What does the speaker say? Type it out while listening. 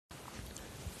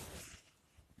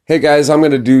Hey guys, I'm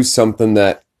going to do something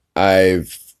that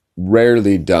I've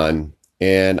rarely done,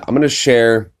 and I'm going to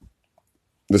share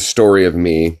the story of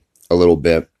me a little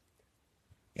bit.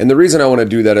 And the reason I want to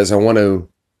do that is I want to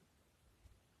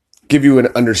give you an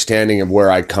understanding of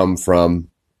where I come from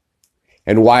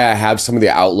and why I have some of the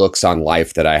outlooks on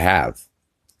life that I have.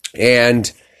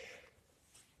 And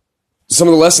some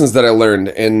of the lessons that I learned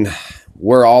and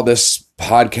where all this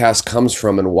podcast comes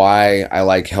from and why I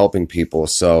like helping people.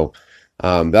 So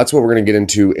that's what we're going to get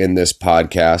into in this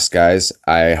podcast, guys.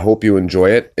 I hope you enjoy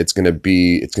it. It's going to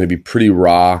be pretty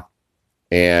raw,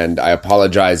 and I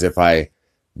apologize if I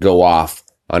go off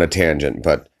on a tangent,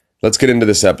 but let's get into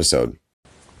this episode.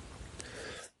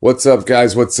 What's up,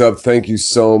 guys? What's up? Thank you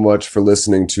so much for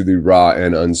listening to the Raw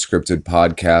and Unscripted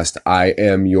podcast. I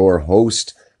am your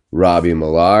host, Robbie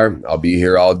Millar. I'll be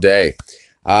here all day.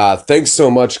 Thanks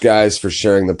so much, guys, for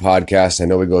sharing the podcast. I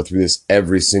know we go through this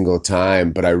every single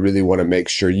time, but I really want to make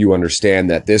sure you understand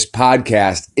that this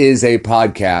podcast is a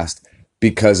podcast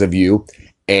because of you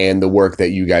and the work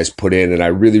that you guys put in. And I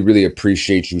really, really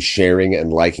appreciate you sharing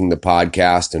and liking the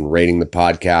podcast and rating the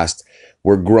podcast.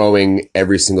 We're growing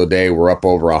every single day. We're up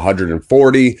over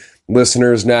 140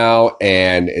 listeners now,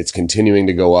 and it's continuing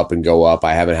to go up and go up.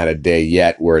 I haven't had a day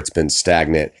yet where it's been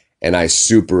stagnant, and I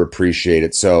super appreciate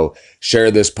it. So share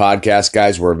this podcast,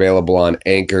 guys. We're available on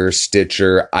Anchor,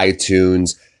 Stitcher,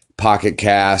 iTunes, Pocket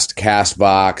Cast,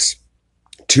 Castbox,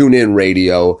 TuneIn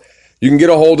Radio. You can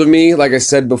get a hold of me, like I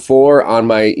said before, on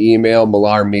my email,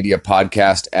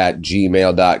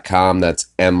 millarmediapodcast@gmail.com. That's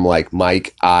M like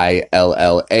Mike,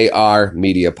 ILLAR,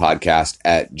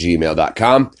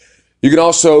 mediapodcast@gmail.com. You can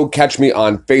also catch me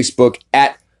on Facebook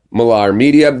at Millar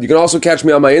Media. You can also catch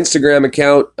me on my Instagram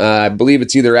account. I believe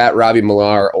it's either at Robbie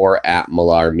Millar or at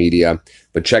Millar Media.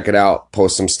 But check it out.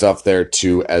 Post some stuff there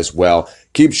too as well.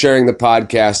 Keep sharing the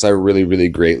podcast. I really, really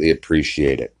greatly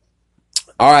appreciate it.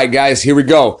 All right, guys, here we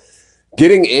go.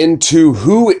 Getting into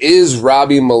who is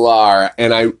Robbie Millar.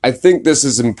 And I think this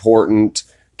is important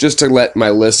just to let my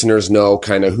listeners know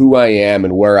kind of who I am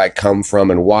and where I come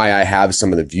from and why I have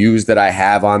some of the views that I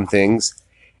have on things.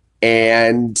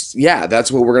 And yeah, that's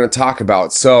what we're going to talk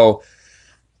about. So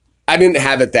I didn't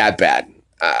have it that bad.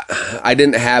 I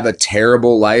didn't have a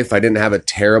terrible life. I didn't have a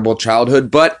terrible childhood,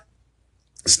 but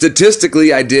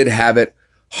statistically, I did have it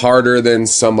harder than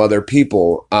some other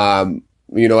people. At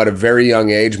a very young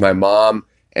age, my mom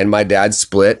and my dad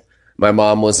split. My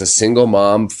mom was a single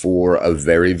mom for a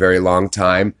very, very long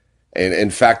time. And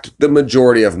in fact, the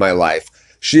majority of my life.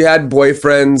 She had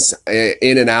boyfriends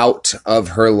in and out of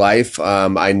her life.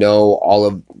 I know all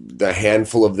of the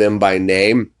handful of them by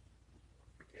name.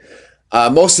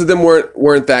 Most of them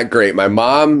weren't that great. My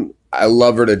mom, I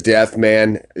love her to death,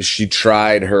 man. She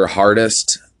tried her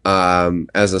hardest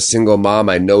as a single mom.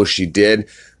 I know she did.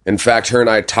 In fact, her and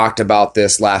I talked about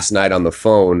this last night on the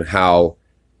phone, how,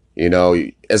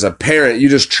 as a parent, you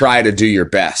just try to do your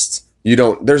best.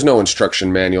 There's no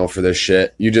instruction manual for this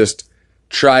shit. You just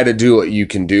try to do what you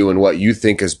can do and what you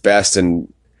think is best.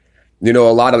 And, a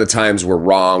lot of the times we're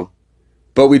wrong,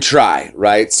 but we try,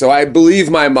 right? So I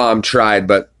believe my mom tried,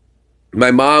 but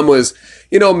my mom was,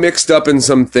 mixed up in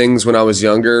some things when I was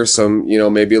younger. Some,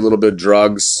 maybe a little bit of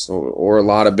drugs or a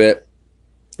lot of it.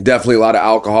 Definitely a lot of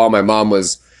alcohol. My mom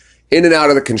was in and out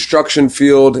of the construction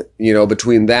field,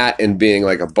 between that and being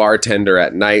like a bartender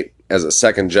at night as a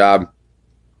second job.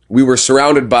 We were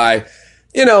surrounded by,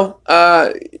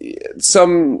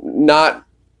 some not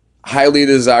highly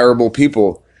desirable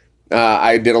people.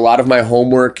 I did a lot of my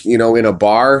homework, in a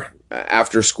bar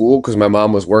after school because my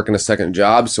mom was working a second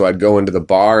job. So I'd go into the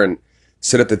bar and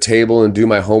sit at the table and do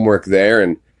my homework there.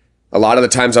 And a lot of the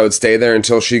times I would stay there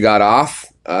until she got off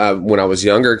when I was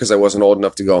younger because I wasn't old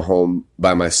enough to go home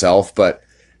by myself. But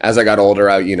as I got older,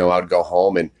 I would go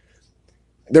home. And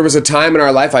there was a time in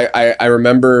our life, I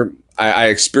remember I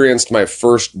experienced my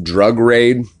first drug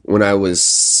raid when I was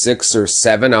 6 or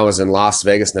 7. I was in Las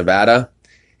Vegas, Nevada.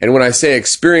 And when I say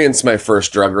experience my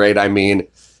first drug raid, I mean,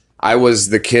 I was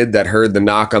the kid that heard the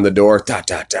knock on the door, da,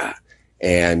 da, da.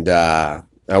 And I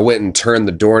went and turned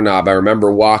the doorknob. I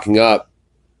remember walking up.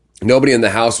 Nobody in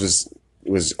the house was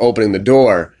opening the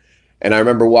door. And I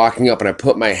remember walking up and I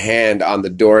put my hand on the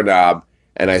doorknob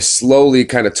and I slowly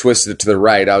kind of twisted it to the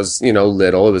right. I was,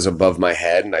 little. It was above my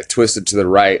head. And I twisted to the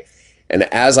right. And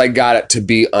as I got it to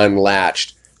be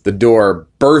unlatched, the door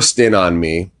burst in on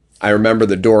me. I remember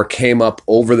the door came up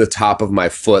over the top of my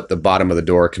foot, the bottom of the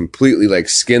door, completely like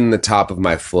skinned the top of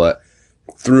my foot,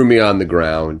 threw me on the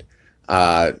ground.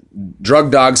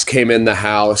 Drug dogs came in the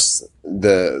house.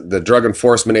 The drug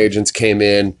enforcement agents came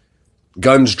in,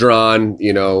 guns drawn,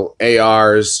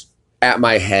 ARs at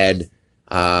my head.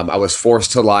 I was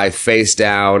forced to lie face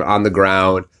down on the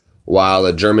ground while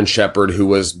a German Shepherd, who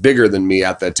was bigger than me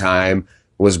at the time,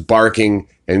 was barking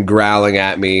and growling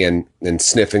at me and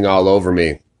sniffing all over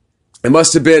me. It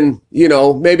must have been,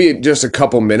 maybe just a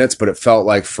couple minutes, but it felt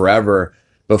like forever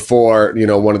before,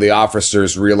 one of the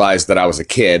officers realized that I was a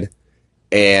kid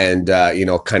and,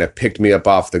 kind of picked me up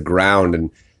off the ground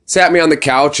and sat me on the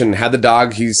couch and had the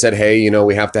dog. He said, hey,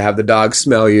 we have to have the dog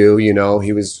smell you.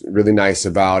 He was really nice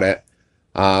about it.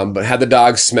 But had the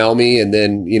dog smell me, and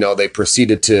then, they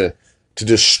proceeded to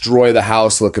destroy the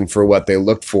house looking for what they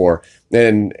looked for.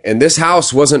 And this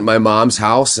house wasn't my mom's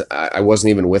house. I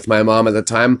wasn't even with my mom at the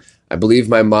time. I believe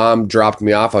my mom dropped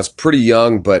me off. I was pretty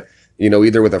young, but,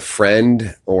 either with a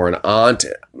friend or an aunt.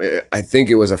 I think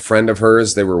it was a friend of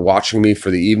hers. They were watching me for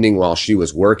the evening while she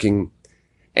was working.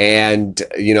 And,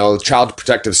 Child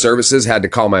Protective Services had to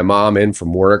call my mom in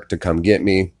from work to come get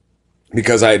me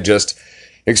because I had just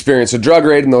experienced a drug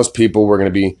raid and those people were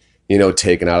going to be,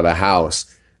 taken out of the house.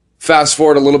 Fast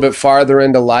forward a little bit farther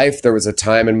into life, there was a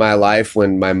time in my life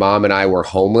when my mom and I were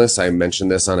homeless. I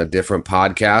mentioned this on a different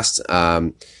podcast.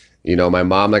 My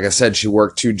mom, like I said, she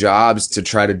worked 2 jobs to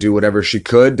try to do whatever she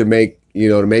could to make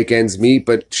ends meet,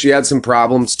 but she had some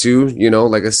problems too,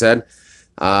 like I said.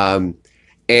 And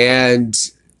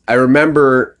I don't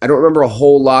remember a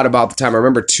whole lot about the time. I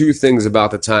remember 2 things about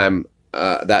the time,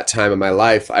 that time in my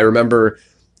life. I remember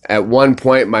at one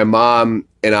point my mom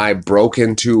and I broke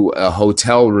into a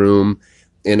hotel room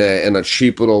in a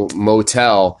cheap little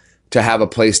motel to have a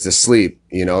place to sleep.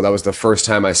 That was the first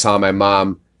time I saw my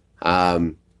mom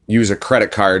use a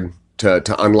credit card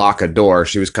to unlock a door.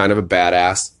 She was kind of a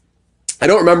badass. I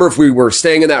don't remember if we were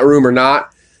staying in that room or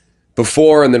not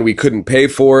before and then we couldn't pay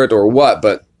for it or what,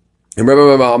 but I remember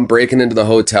my mom breaking into the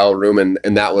hotel room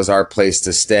and that was our place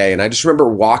to stay. And I just remember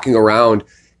walking around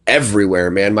everywhere,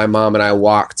 man. My mom and I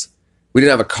walked. We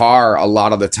didn't have a car a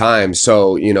lot of the time.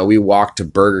 So, we walked to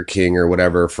Burger King or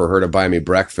whatever for her to buy me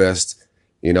breakfast.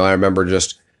 I remember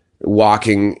just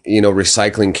walking,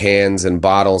 recycling cans and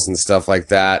bottles and stuff like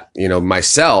that,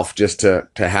 myself just to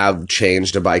have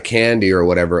change to buy candy or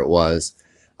whatever it was.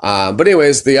 But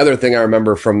anyways, the other thing I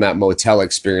remember from that motel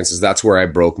experience is that's where I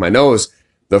broke my nose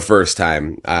the first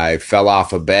time. I fell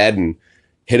off a bed and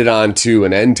hit it onto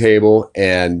an end table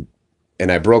and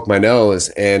I broke my nose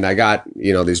and I got,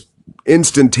 these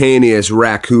instantaneous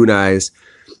raccoon eyes.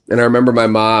 And I remember my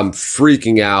mom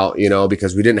freaking out,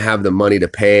 because we didn't have the money to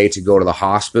pay to go to the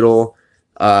hospital.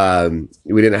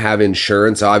 We didn't have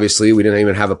insurance. Obviously, we didn't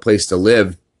even have a place to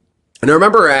live. And I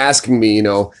remember her asking me,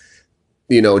 do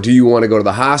you want to go to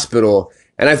the hospital?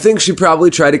 And I think she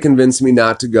probably tried to convince me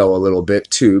not to go a little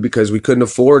bit too, because we couldn't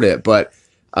afford it. But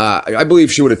I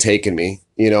believe she would have taken me,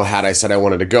 had I said I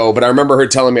wanted to go. But I remember her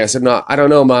telling me, I said, no, I don't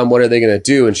know, Mom, what are they going to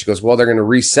do? And she goes, well, they're going to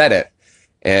reset it.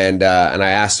 And I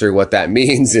asked her what that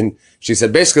means. And she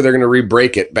said, basically, they're going to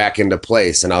re-break it back into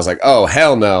place. And I was like, oh,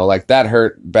 hell no. Like that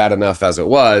hurt bad enough as it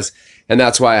was. And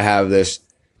that's why I have this,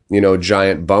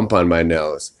 giant bump on my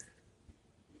nose.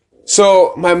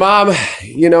 So my mom,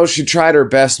 she tried her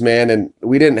best, man. And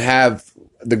we didn't have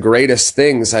the greatest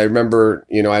things. I remember,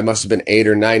 I must have been 8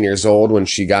 or 9 years old when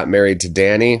she got married to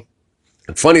Danny.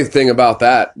 The funny thing about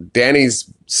that,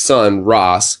 Danny's son,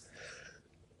 Ross,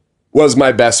 was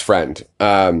my best friend.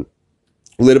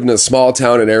 Lived in a small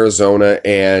town in Arizona,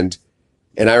 and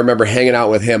I remember hanging out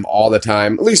with him all the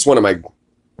time. At least one of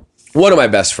my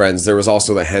best friends. There was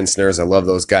also the Hensners. I love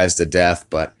those guys to death,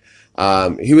 but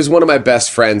he was one of my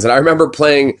best friends. And I remember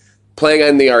playing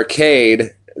in the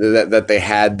arcade that they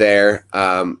had there,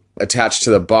 attached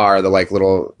to the bar, the like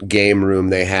little game room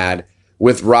they had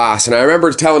with Ross. And I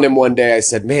remember telling him one day, I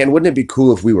said, man, wouldn't it be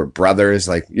cool if we were brothers?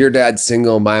 Like your dad's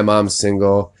single, my mom's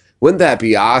single. Wouldn't that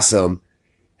be awesome?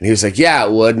 And he was like, yeah,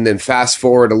 it would. And then fast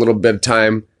forward a little bit of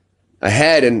time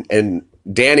ahead and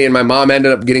Danny and my mom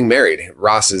ended up getting married,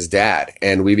 Ross's dad,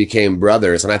 and we became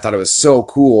brothers. And I thought it was so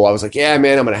cool. I was like, yeah,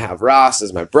 man, I'm going to have Ross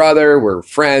as my brother. We're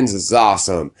friends. This is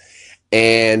awesome.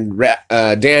 And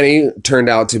Danny turned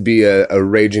out to be a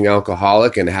raging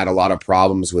alcoholic and had a lot of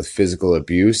problems with physical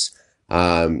abuse.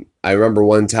 I remember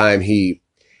one time he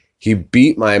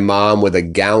beat my mom with a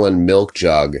gallon milk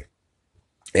jug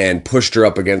and pushed her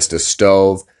up against a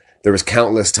stove. There was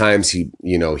countless times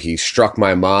he struck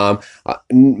my mom.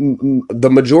 The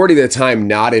majority of the time,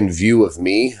 not in view of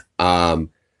me. And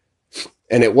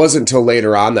it wasn't until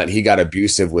later on that he got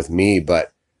abusive with me.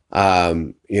 But,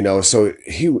 so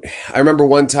I remember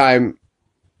one time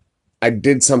I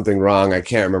did something wrong. I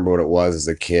can't remember what it was as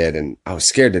a kid. And I was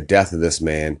scared to death of this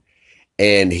man.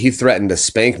 And he threatened to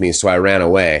spank me. So I ran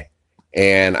away.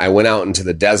 And I went out into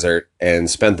the desert and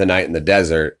spent the night in the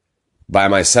desert by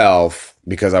myself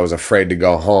because I was afraid to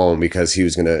go home because he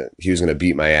was gonna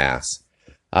beat my ass.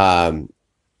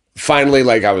 Finally,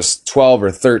 like I was 12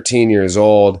 or 13 years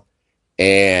old,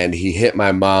 and he hit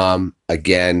my mom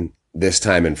again, this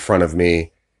time in front of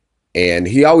me. And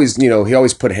he always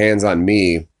put hands on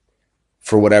me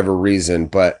for whatever reason,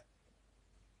 but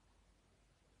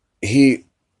it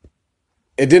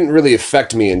didn't really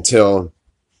affect me until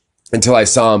I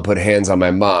saw him put hands on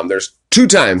my mom. There's 2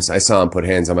 times I saw him put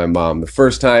hands on my mom. The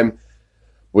first time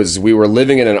was we were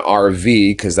living in an RV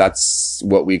because that's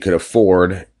what we could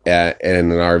afford in an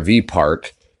RV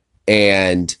park.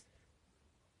 And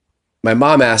my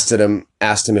mom asked him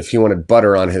if he wanted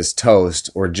butter on his toast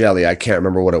or jelly. I can't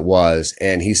remember what it was.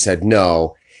 And he said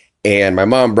no. And my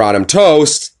mom brought him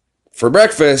toast for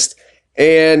breakfast.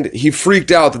 And he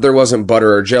freaked out that there wasn't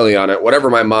butter or jelly on it, whatever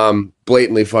my mom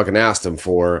blatantly fucking asked him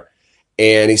for.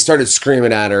 And he started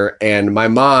screaming at her. And my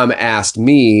mom asked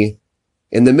me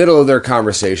in the middle of their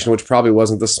conversation, which probably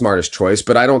wasn't the smartest choice,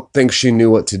 but I don't think she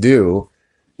knew what to do.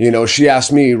 She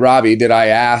asked me, Robbie, did I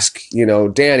ask,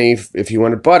 Danny if he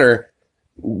wanted butter?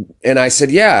 And I said,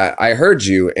 yeah, I heard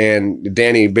you. And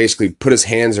Danny basically put his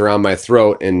hands around my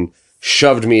throat and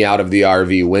shoved me out of the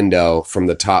RV window from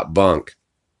the top bunk.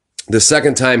 The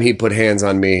second time he put hands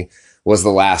on me was the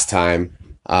last time.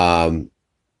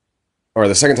 Or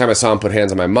the second time I saw him put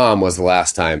hands on my mom was the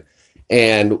last time.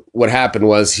 And what happened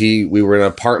was we were in an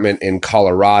apartment in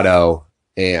Colorado,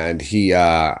 and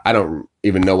I don't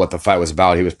even know what the fight was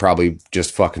about. He was probably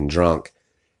just fucking drunk.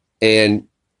 And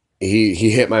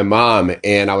he hit my mom,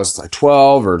 and I was like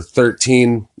 12 or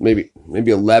 13, maybe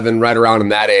 11, right around in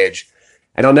that age.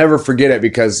 And I'll never forget it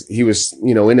because he was,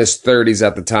 in his 30s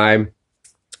at the time.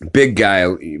 Big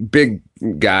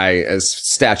guy as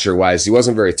stature wise. He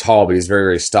wasn't very tall, but he's very,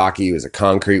 very stocky. He was a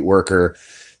concrete worker.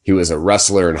 He was a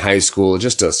wrestler in high school,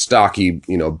 just a stocky,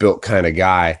 built kind of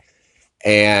guy.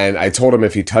 And I told him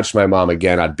if he touched my mom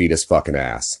again, I'd beat his fucking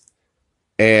ass.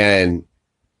 And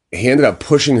he ended up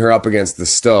pushing her up against the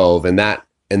stove, and that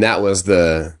was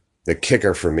the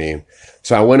kicker for me.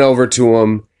 So I went over to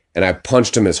him and I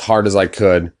punched him as hard as I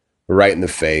could right in the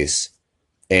face,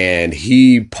 and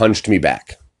he punched me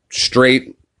back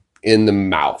straight in the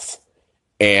mouth.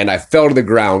 And I fell to the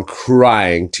ground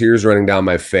crying, tears running down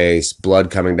my face,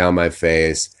 blood coming down my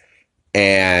face.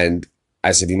 And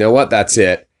I said, you know what? That's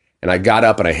it. And I got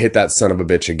up and I hit that son of a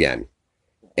bitch again.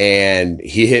 And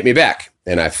he hit me back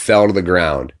and I fell to the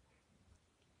ground.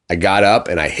 I got up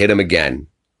and I hit him again.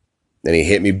 Then he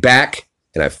hit me back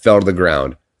and I fell to the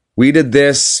ground. We did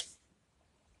this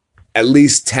at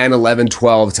least 10, 11,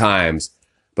 12 times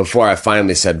before I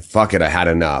finally said, fuck it, I had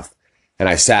enough. And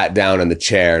I sat down in the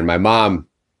chair, and my mom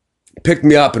picked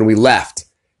me up and we left.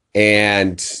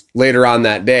 And later on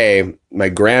that day, my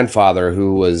grandfather,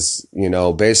 who was,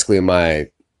 basically my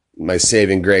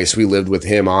saving grace, we lived with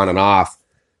him on and off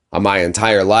my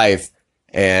entire life.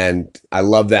 And I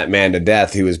love that man to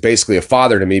death. He was basically a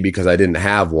father to me because I didn't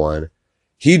have one.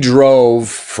 He drove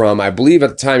from, I believe at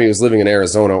the time he was living in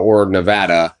Arizona or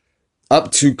Nevada,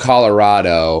 up to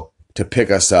Colorado to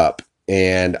pick us up.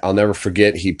 And I'll never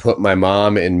forget, he put my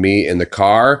mom and me in the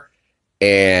car,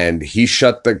 and he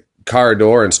shut the car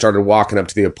door and started walking up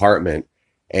to the apartment.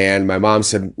 And my mom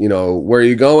said, where are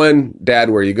you going? Dad,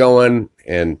 where are you going?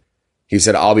 And he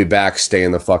said, I'll be back, stay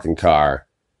in the fucking car.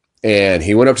 And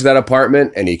he went up to that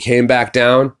apartment and he came back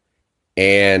down.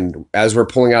 And as we're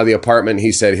pulling out of the apartment,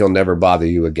 he said, he'll never bother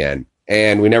you again.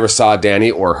 And we never saw Danny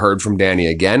or heard from Danny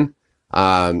again.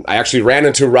 I actually ran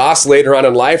into Ross later on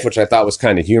in life, which I thought was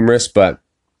kind of humorous, but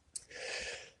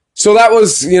so that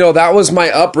was my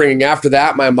upbringing. After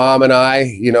that, my mom and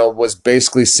I, was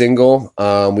basically single.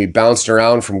 We bounced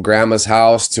around from grandma's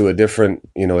house to a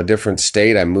different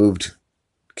state. I moved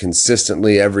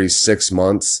consistently every 6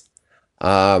 months,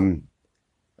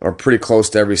 or pretty close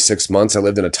to every 6 months. I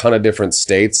lived in a ton of different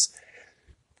states.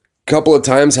 A couple of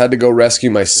times had to go rescue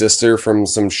my sister from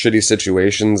some shitty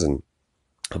situations, and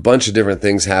a bunch of different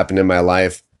things happened in my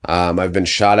life. I've been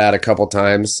shot at a couple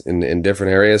times in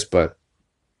different areas, but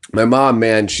my mom,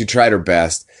 man, she tried her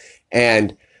best.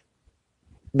 And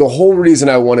the whole reason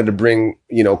I wanted to bring,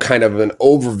 kind of an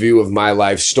overview of my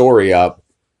life story up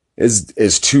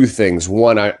is 2 things.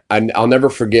 One, I'll never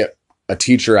forget a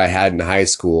teacher I had in high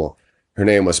school. Her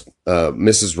name was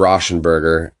Mrs.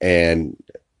 Rauschenberger, and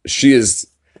she is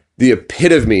the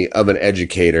epitome of an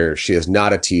educator. She is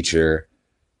not a teacher.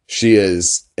 She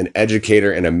is an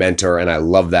educator and a mentor, and I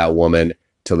love that woman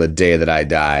till the day that I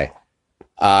die.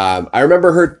 I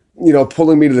remember her,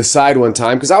 pulling me to the side one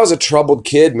time because I was a troubled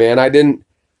kid, man. I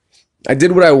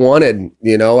did what I wanted.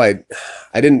 I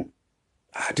didn't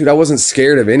dude, I wasn't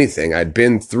scared of anything. I'd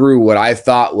been through what I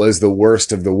thought was the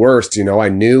worst of the worst. You know, I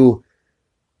knew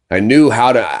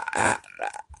how to,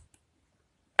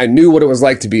 I knew what it was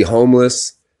like to be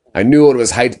homeless. I knew what it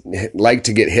was like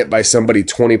to get hit by somebody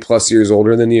 20 plus years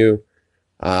older than you.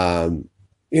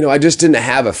 You know, I just didn't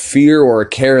have a fear or a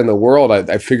care in the world.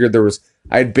 I figured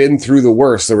I'd been through the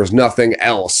worst. There was nothing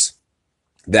else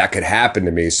that could happen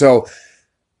to me. So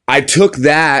I took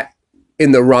that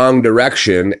in the wrong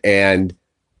direction and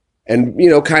you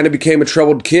know, kind of became a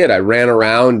troubled kid. I ran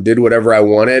around, did whatever I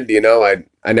wanted. You know,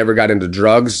 I never got into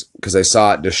drugs because I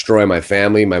saw it destroy my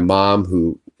family. My mom,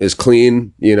 who is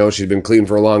clean, you know, she's been clean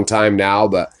for a long time now,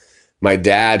 but my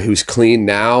dad, who's clean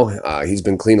now, he's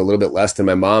been clean a little bit less than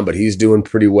my mom, but he's doing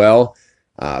pretty well,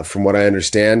 from what I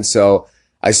understand. So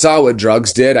I saw what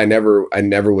drugs did. I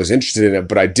never was interested in it,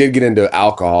 but I did get into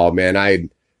alcohol, man. I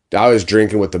was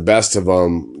drinking with the best of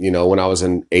them, you know, when I was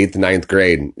in 8th, 9th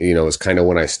grade, you know, it was kind of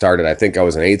when I started. I think I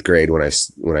was in 8th grade when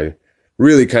I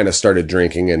really kind of started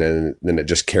drinking, and then it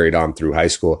just carried on through high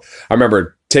school. I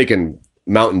remember taking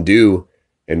Mountain Dew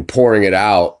and pouring it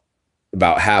out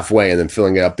about halfway and then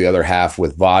filling it up the other half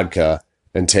with vodka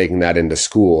and taking that into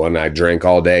school. And I drank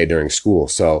all day during school.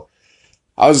 So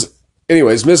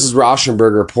anyways, Mrs.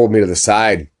 Rauschenberger pulled me to the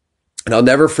side, and I'll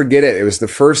never forget it. It was the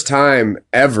first time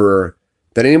ever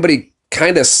that anybody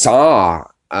kind of saw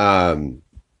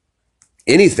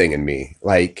anything in me,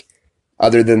 like,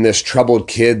 other than this troubled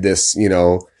kid, this, you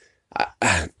know,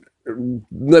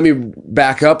 let me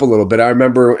back up a little bit. I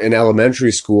remember in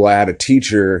elementary school, I had a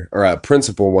teacher or a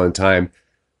principal one time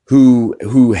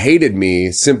who hated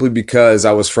me simply because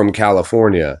I was from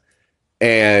California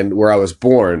and where I was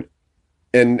born.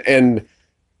 And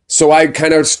so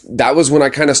that was when I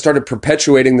kind of started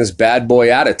perpetuating this bad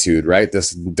boy attitude, right?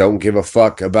 This don't give a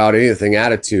fuck about anything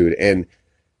attitude. And,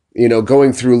 you know,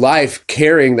 going through life,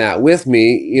 carrying that with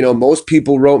me, you know, most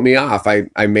people wrote me off.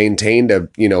 I maintained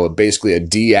basically a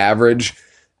D average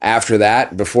after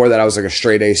that. Before that, I was like a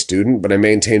straight A student, but I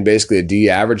maintained basically a D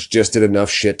average, just did enough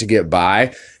shit to get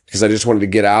by because I just wanted to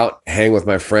get out, hang with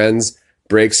my friends,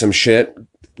 break some shit,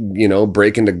 you know,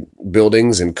 break into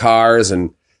buildings and cars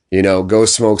and, you know, go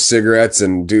smoke cigarettes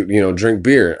and drink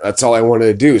beer. That's all I wanted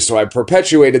to do. So I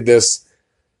perpetuated this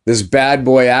bad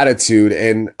boy attitude,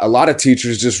 and a lot of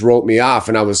teachers just wrote me off.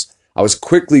 And I was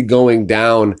quickly going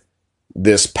down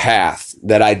this path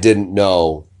that I didn't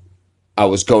know I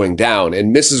was going down.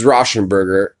 And Mrs.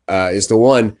 Rauschenberger is the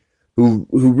one who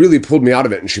really pulled me out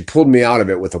of it. And she pulled me out of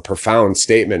it with a profound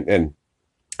statement. And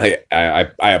I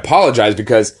apologize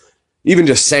because even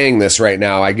just saying this right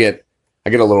now, I get a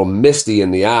little misty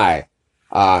in the eye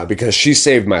because she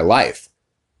saved my life.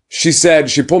 She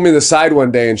pulled me to the side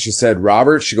one day and she said,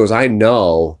 Robert, she goes, I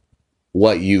know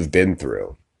what you've been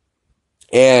through.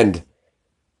 And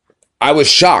I was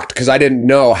shocked because I didn't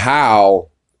know how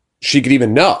she could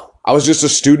even know. I was just a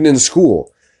student in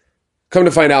school. Come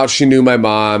to find out, she knew my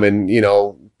mom, and, you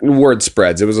know, word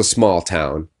spreads. It was a small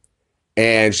town.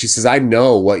 And she says, I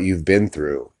know what you've been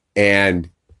through and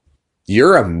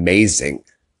you're amazing.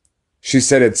 She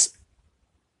said,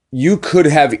 you could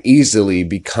have easily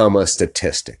become a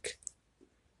statistic.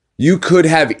 You could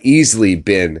have easily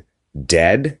been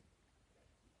dead,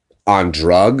 on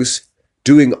drugs,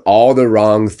 doing all the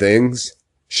wrong things.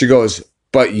 She goes,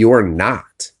 but you're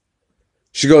not.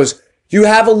 She goes, you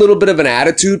have a little bit of an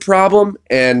attitude problem.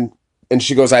 And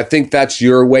she goes, I think that's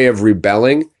your way of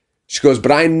rebelling. She goes,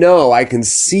 but I know I can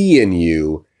see in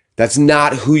you that's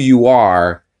not who you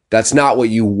are. That's not what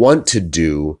you want to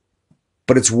do,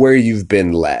 but it's where you've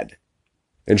been led.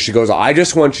 And she goes, I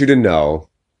just want you to know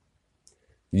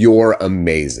you're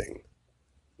amazing.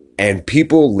 And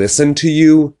people listen to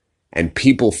you and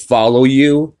people follow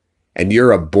you, and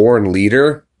you're a born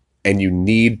leader, and you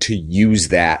need to use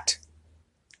that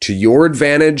to your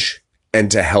advantage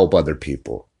and to help other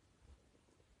people.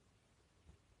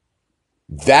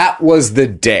 That was the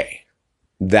day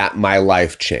that my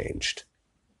life changed.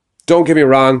 Don't get me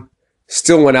wrong,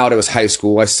 still went out. It was high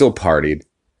school. I still partied.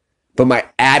 But my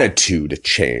attitude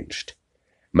changed.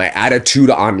 My attitude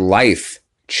on life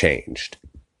changed.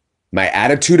 My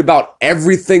attitude about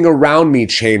everything around me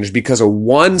changed because of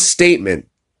one statement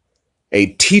a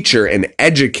teacher, an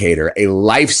educator, a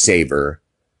lifesaver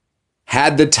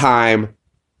had the time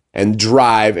and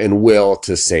drive and will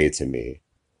to say to me.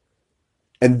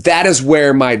 And that is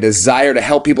where my desire to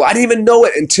help people, I didn't even know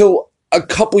it until a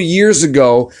couple years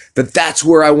ago that that's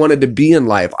where I wanted to be in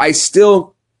life. I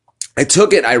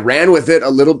took it. I ran with it a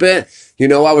little bit. You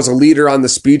know, I was a leader on the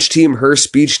speech team, her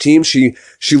speech team. She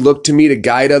looked to me to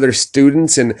guide other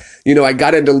students. And, you know, I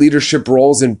got into leadership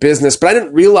roles in business, but I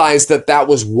didn't realize that that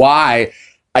was why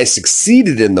I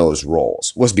succeeded in those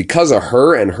roles was because of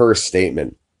her and her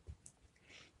statement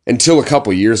until a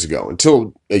couple years ago,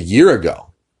 until a year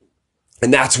ago.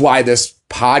 And that's why this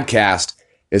podcast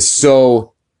is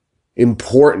so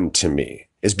important to me,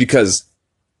 is because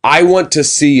I want to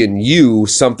see in you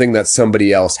something that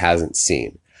somebody else hasn't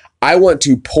seen. I want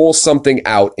to pull something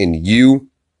out in you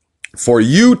for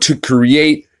you to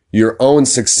create your own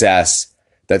success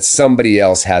that somebody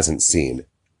else hasn't seen.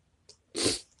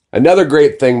 Another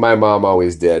great thing my mom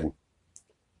always did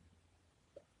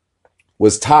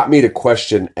was taught me to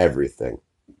question everything.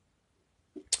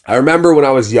 I remember when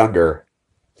I was younger,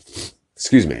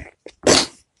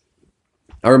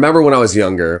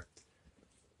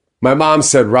 my mom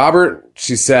said, Robert,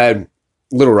 she said,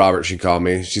 little Robert, she called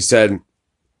me. She said,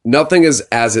 nothing is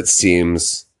as it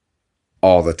seems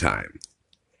all the time.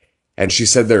 And she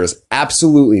said, there is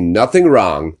absolutely nothing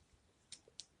wrong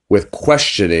with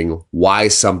questioning why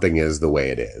something is the way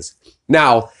it is.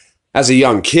 Now, as a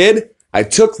young kid, I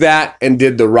took that and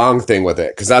did the wrong thing with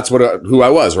it because that's who I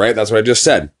was, right? That's what I just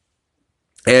said.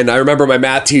 And I remember my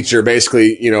math teacher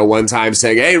basically, one time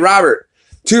saying, hey, Robert,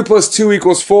 2 + 2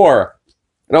 = 4.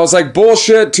 And I was like,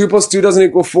 bullshit, 2 + 2 doesn't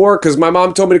equal 4 because my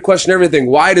mom told me to question everything.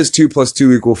 Why does 2 +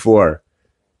 2 = 4?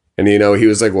 And, he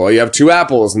was like, well, you have 2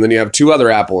 apples and then you have 2 other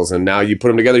apples. And now you put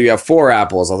them together, you have 4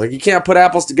 apples. I was like, you can't put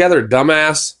apples together,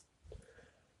 dumbass.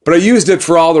 But I used it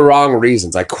for all the wrong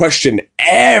reasons. I questioned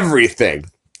everything,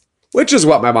 which is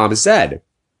what my mom said.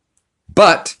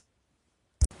 But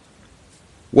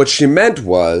what she meant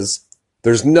was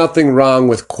there's nothing wrong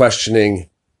with questioning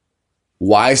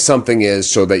why something is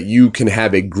so that you can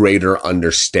have a greater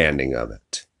understanding of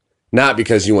it, not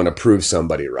because you want to prove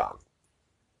somebody wrong.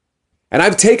 And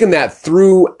I've taken that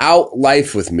throughout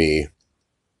life with me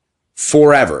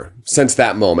forever since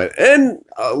that moment. And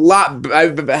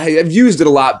I've used it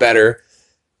a lot better,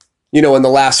 in the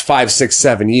last 5, 6,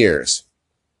 7 years.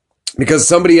 Because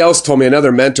somebody else told me,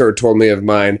 another mentor told me of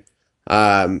mine,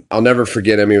 I'll never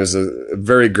forget him. He was a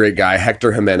very great guy,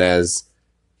 Hector Jimenez.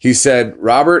 He said,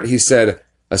 Robert,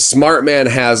 a smart man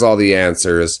has all the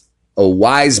answers. A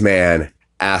wise man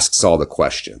asks all the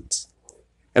questions.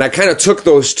 And I kind of took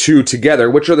those two together,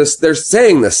 which are they're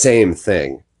saying the same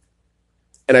thing.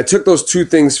 And I took those two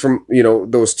things from,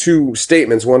 those two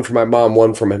statements, one from my mom,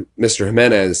 one from Mr.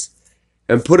 Jimenez,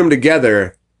 and put them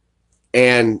together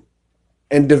and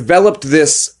developed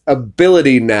this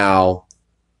ability now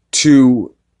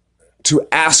to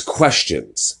ask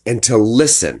questions and to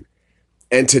listen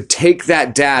and to take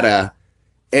that data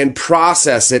and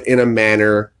process it in a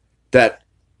manner that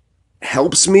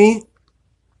helps me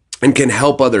and can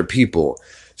help other people.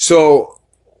 So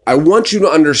I want you to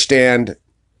understand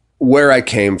where I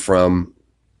came from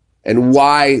and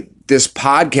why this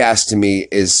podcast to me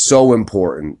is so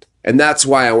important. And that's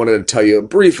why I wanted to tell you a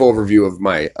brief overview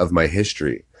of my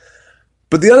history.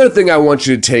 But the other thing I want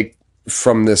you to take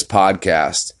from this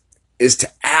podcast is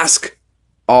to ask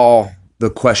all the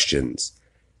questions.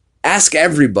 Ask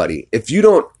everybody.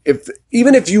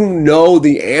 Even if you know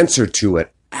the answer to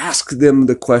it, ask them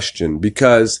the question,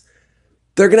 because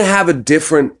they're going to have a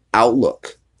different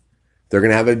outlook. They're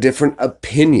going to have a different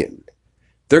opinion.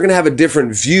 They're going to have a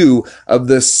different view of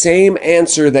the same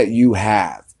answer that you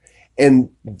have. And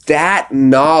that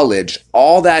knowledge,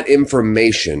 all that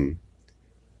information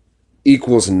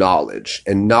equals knowledge.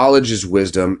 And knowledge is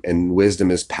wisdom, and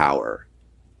wisdom is power.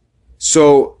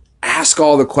 So ask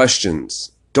all the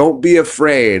questions. Don't be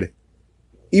afraid,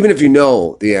 even if you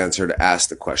know the answer, to ask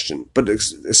the question. But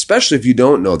especially if you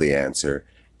don't know the answer,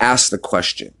 ask the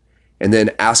question. And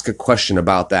then ask a question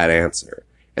about that answer.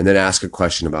 And then ask a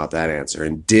question about that answer.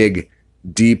 And dig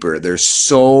deeper. There's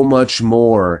so much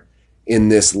more in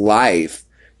this life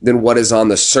than what is on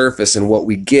the surface and what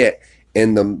we get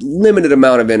in the limited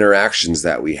amount of interactions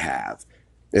that we have,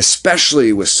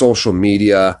 especially with social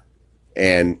media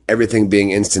and everything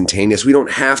being instantaneous. We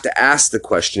don't have to ask the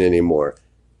question anymore.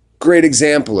 Great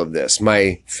example of this.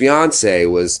 My fiance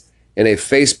was in a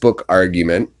Facebook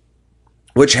argument,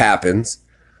 which happens,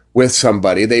 with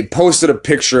somebody. They posted a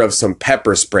picture of some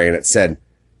pepper spray and it said,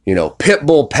 pit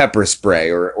bull pepper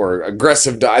spray or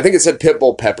aggressive dog. I think it said pit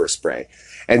bull pepper spray.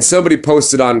 And somebody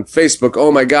posted on Facebook, oh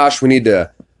my gosh, we need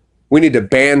to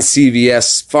ban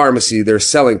CVS pharmacy. They're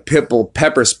selling pit bull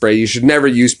pepper spray. You should never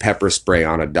use pepper spray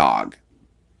on a dog.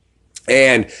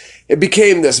 And it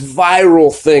became this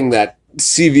viral thing that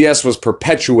CVS was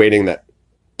perpetuating, that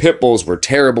pit bulls were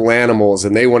terrible animals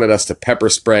and they wanted us to pepper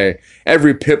spray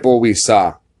every pit bull we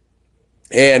saw.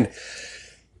 And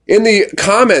in the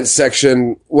comments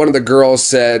section, one of the girls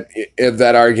said, of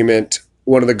that argument,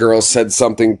 one of the girls said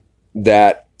something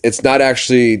that it's not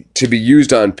actually to be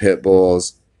used on pit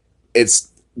bulls.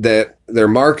 it's that their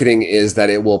marketing is that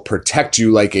it will protect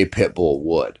you like a pit bull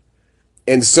would.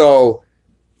 And so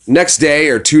next day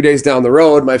or 2 days down the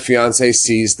road, my fiance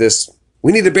sees this,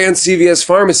 we need to ban CVS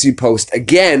Pharmacy post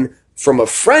again from a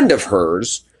friend of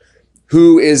hers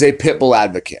who is a pit bull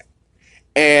advocate.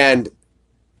 And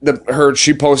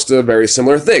she posted a very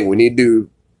similar thing. We need to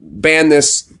ban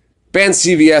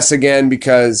CVS again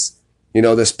because,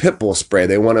 this pit bull spray,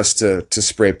 they want us to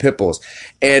spray pit bulls.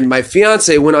 And my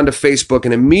fiance went onto Facebook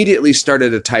and immediately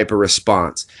started to type a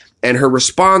response. And her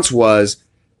response was,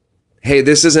 hey,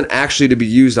 this isn't actually to be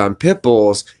used on pit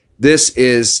bulls. This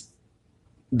is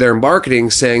their marketing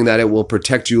saying that it will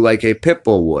protect you like a pit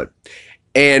bull would.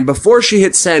 And before she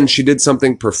hit send, she did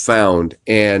something profound.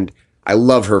 And I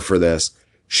love her for this.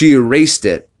 She erased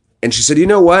it. And she said, you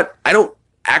know what? I don't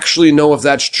actually know if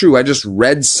that's true. I just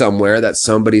read somewhere that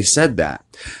somebody said that.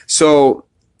 So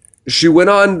she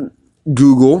went on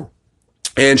Google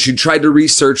and she tried to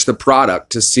research the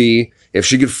product to see if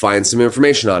she could find some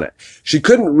information on it. She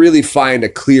couldn't really find a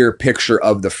clear picture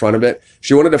of the front of it.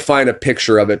 She wanted to find a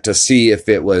picture of it to see if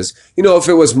it was, if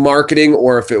it was marketing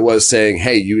or if it was saying,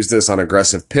 hey, use this on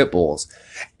aggressive pit bulls.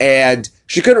 And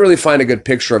she couldn't really find a good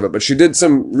picture of it, but she did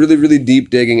some really, really deep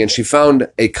digging and she found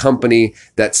a company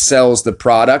that sells the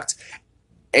product.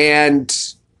 And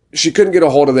she couldn't get a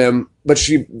hold of them, but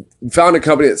she found a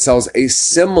company that sells a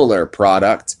similar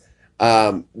product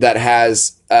that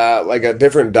has like a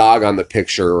different dog on the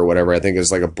picture or whatever. I think it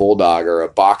was like a bulldog or a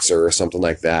boxer or something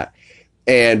like that.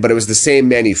 But it was the same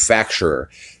manufacturer.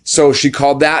 So she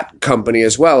called that company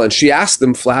as well. And she asked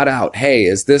them flat out, hey,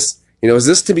 is this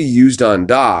to be used on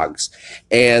dogs?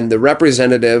 And the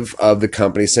representative of the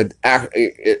company said,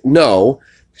 no.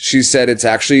 She said it's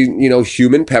actually,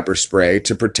 human pepper spray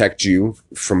to protect you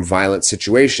from violent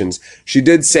situations. She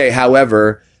did say,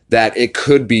 however, that it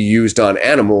could be used on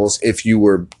animals if you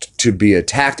were to be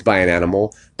attacked by an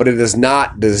animal, but it is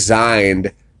not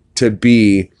designed to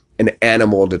be an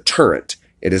animal deterrent.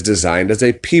 It is designed as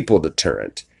a people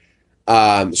deterrent.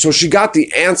 So she got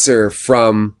the answer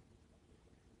from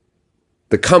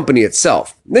the company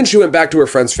itself. Then she went back to her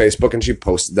friend's Facebook and she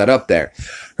posted that up there.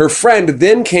 Her friend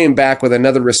then came back with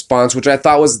another response, which I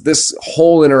thought this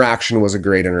whole interaction was a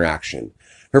great interaction.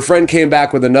 Her friend came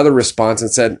back with another response and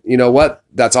said, you know what?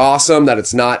 That's awesome that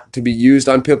it's not to be used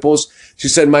on pit bulls. She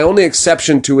said, my only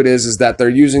exception to it is that they're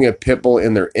using a pit bull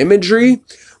in their imagery,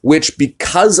 which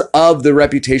because of the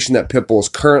reputation that pit bulls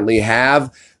currently have,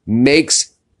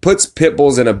 puts pit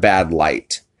bulls in a bad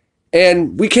light.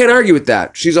 And we can't argue with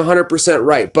that. She's 100%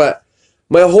 right. But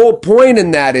my whole point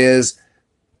in that is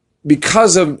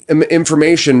because of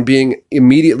information being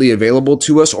immediately available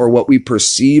to us, or what we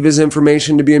perceive as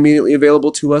information to be immediately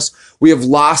available to us, we have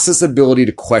lost this ability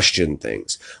to question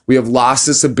things. We have lost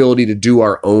this ability to do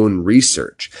our own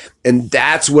research. And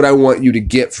that's what I want you to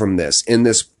get from this, in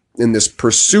this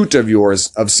pursuit of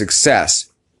yours of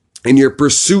success, in your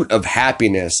pursuit of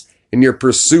happiness, in your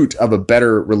pursuit of a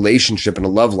better relationship and a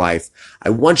love life. I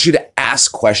want you to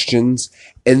ask questions,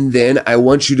 and then I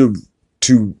want you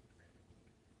to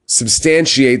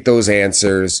substantiate those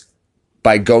answers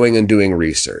by going and doing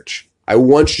research. I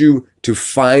want you to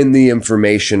find the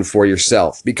information for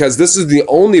yourself, because this is the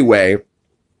only way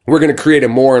we're going to create a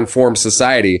more informed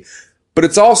society, but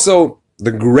it's also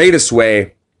the greatest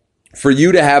way for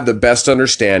you to have the best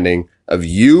understanding of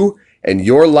you and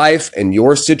your life and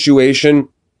your situation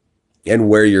and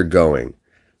where you're going.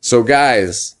 So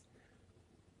guys,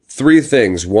 3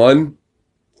 things. 1,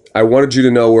 I wanted you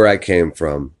to know where I came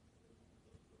from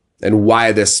and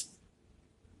why this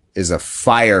is a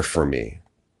fire for me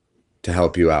to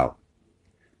help you out.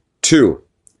 2,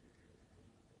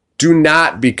 do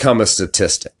not become a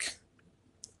statistic.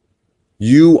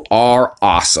 You are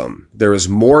awesome. There is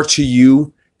more to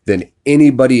you than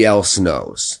anybody else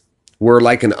knows. We're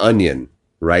like an onion,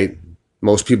 right?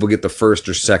 Most people get the first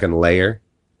or second layer,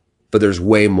 but there's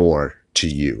way more to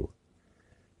you.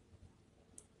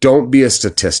 Don't be a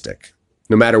statistic.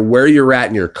 No matter where you're at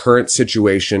in your current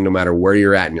situation, no matter where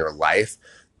you're at in your life,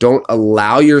 don't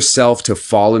allow yourself to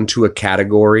fall into a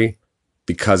category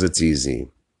because it's easy.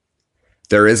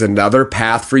 There is another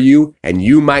path for you, and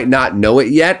you might not know it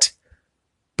yet,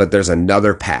 but there's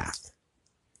another path.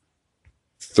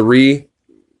 3,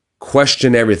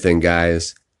 question everything,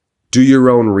 guys. Do your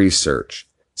own research.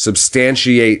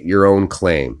 Substantiate your own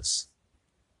claims.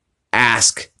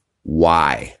 Ask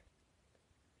why.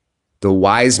 The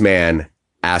wise man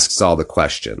asks all the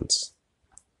questions.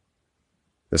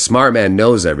 The smart man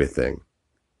knows everything,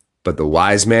 but the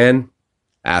wise man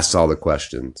asks all the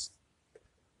questions.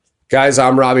 Guys,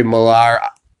 I'm Robbie Millar.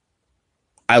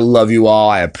 I love you all.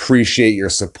 I appreciate your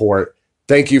support.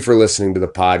 Thank you for listening to the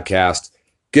podcast.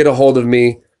 Get a hold of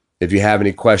me if you have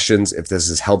any questions, if this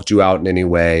has helped you out in any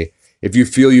way. If you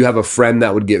feel you have a friend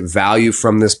that would get value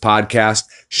from this podcast,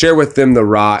 share with them the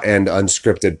Raw and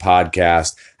Unscripted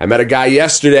podcast. I met a guy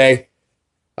yesterday,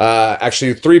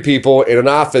 actually 3 people in an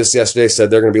office yesterday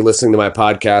said they're going to be listening to my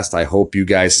podcast. I hope you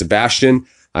guys, Sebastian,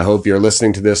 I hope you're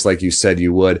listening to this like you said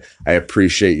you would. I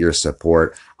appreciate your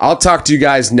support. I'll talk to you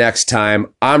guys next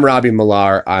time. I'm Robbie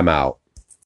Millar. I'm out.